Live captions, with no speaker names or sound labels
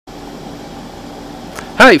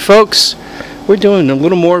Hi folks, we're doing a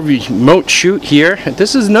little more remote shoot here.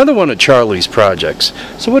 This is another one of Charlie's projects.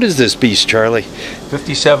 So what is this beast, Charlie?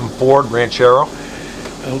 57 Ford Ranchero.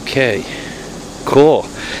 Okay, cool.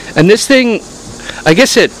 And this thing, I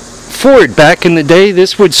guess at Ford back in the day,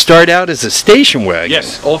 this would start out as a station wagon.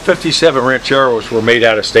 Yes, all 57 Rancheros were made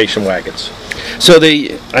out of station wagons. So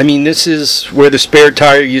this is where the spare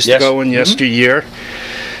tire used to go in yesteryear.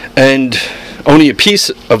 And only a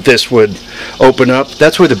piece of this would open up.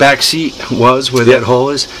 That's where the back seat was, where that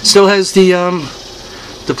hole is. Still has the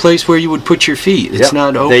place where you would put your feet. It's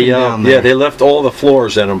not open down there. Yeah, they left all the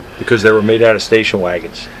floors in them because they were made out of station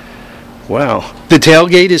wagons. Wow. The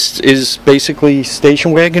tailgate is basically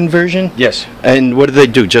station wagon version? Yes. And what do they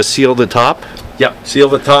do? Just seal the top? Yep, seal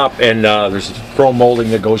the top, and there's chrome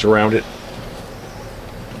molding that goes around it.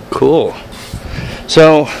 Cool.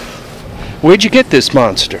 So, where'd you get this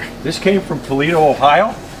monster? This came from Toledo,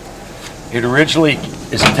 Ohio. It originally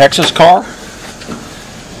is a Texas car.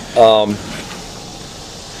 The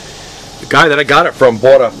guy that I got it from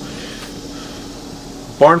bought a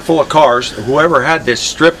barn full of cars. Whoever had this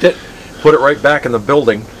stripped it, put it right back in the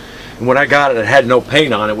building. And when I got it, it had no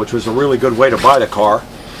paint on it, which was a really good way to buy the car.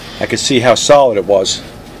 I could see how solid it was.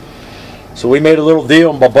 So we made a little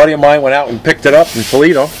deal, and my buddy of mine went out and picked it up in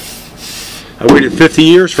Toledo. I waited 50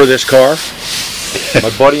 years for this car. My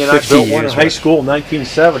buddy and I built one in high school in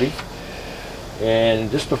 1970.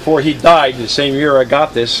 And just before he died, the same year I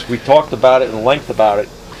got this, we talked about it in length about it.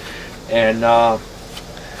 And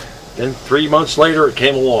then 3 months later, it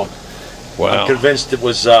came along. Wow. I'm convinced it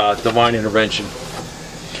was divine intervention.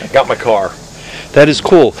 I got my car. That is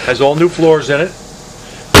cool. Has all new floors in it.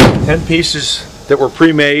 10 pieces that were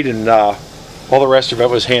pre-made, and all the rest of it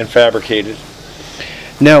was hand fabricated.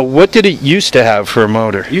 Now, what did it used to have for a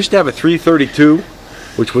motor? It used to have a 332,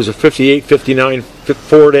 which was a 58, 59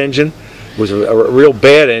 Ford engine. It was a real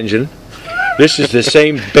bad engine. This is the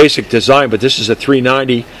same basic design, but this is a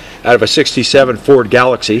 390 out of a 67 Ford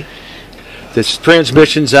Galaxy. This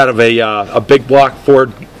transmission's out of a big block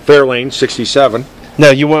Ford Fairlane 67.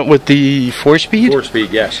 Now, you went with the 4-speed?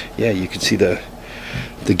 4-speed, yes. Yeah, you can see the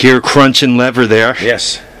gear crunching lever there.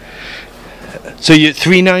 Yes. So you're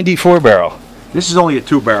 394 barrel? This is only a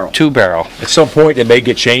 2-barrel. 2-barrel. At some point it may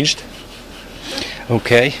get changed.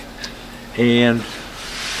 Okay. And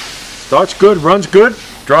starts good, runs good,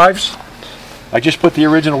 drives. I just put the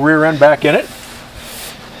original rear end back in it.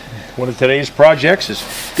 One of today's projects is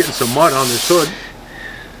getting some mud on this hood.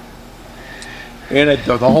 And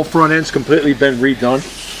the whole front end's completely been redone.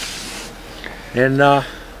 And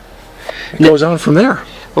it goes on from there.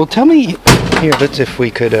 Well, tell me, here, if we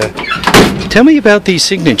could, tell me about these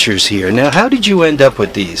signatures here. Now, how did you end up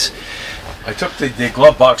with these? I took the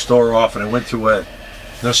glove box door off and I went to a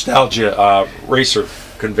nostalgia racer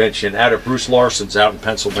convention out of Bruce Larson's out in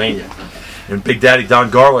Pennsylvania. And Big Daddy Don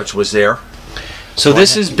Garlitz was there. So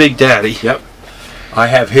this is Big Daddy. Yep. I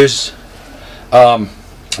have his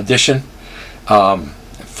edition. A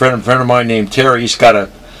friend of mine named Terry, he's got a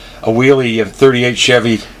wheelie, a 38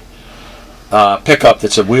 Chevy pickup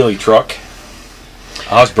that's a wheelie truck.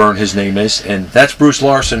 Osborne, his name is. And that's Bruce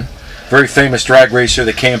Larson, very famous drag racer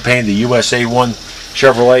that campaigned the USA 1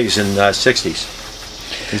 Chevrolets in the 60s.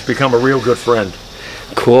 He's become a real good friend.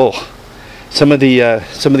 Cool. Some of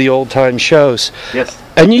the old time shows. Yes.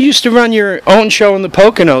 And you used to run your own show in the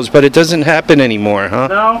Poconos, but it doesn't happen anymore, huh?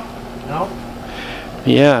 No.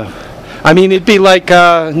 Yeah. I mean, it'd be like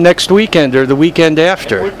next weekend or the weekend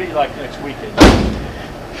after. It would be like next weekend.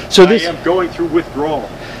 So I am going through withdrawal.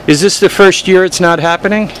 Is this the first year it's not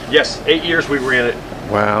happening? Yes, 8 years we ran it.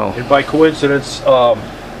 Wow. And by coincidence,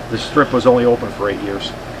 the strip was only open for 8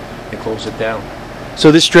 years. They closed it down.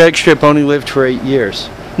 So this drag strip only lived for 8 years.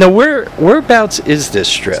 Now, whereabouts is this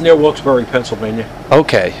strip? It's near Wilkes-Barre, Pennsylvania.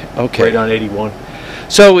 Okay. Right on 81.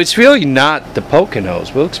 So it's really not the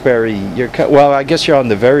Poconos. Wilkes-Barre, well, I guess you're on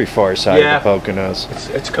the very far side of the Poconos.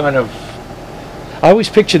 It's kind of... I always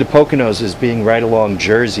picture the Poconos as being right along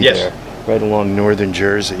Jersey there. Right along northern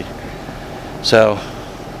Jersey. So,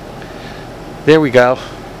 there we go.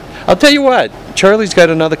 I'll tell you what, Charlie's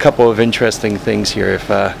got another couple of interesting things here.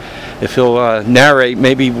 If he'll narrate,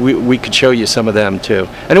 maybe we could show you some of them too.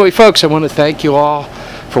 Anyway, folks, I want to thank you all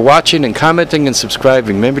for watching and commenting and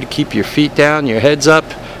subscribing. Remember to keep your feet down, your heads up.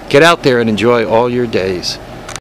 Get out there and enjoy all your days.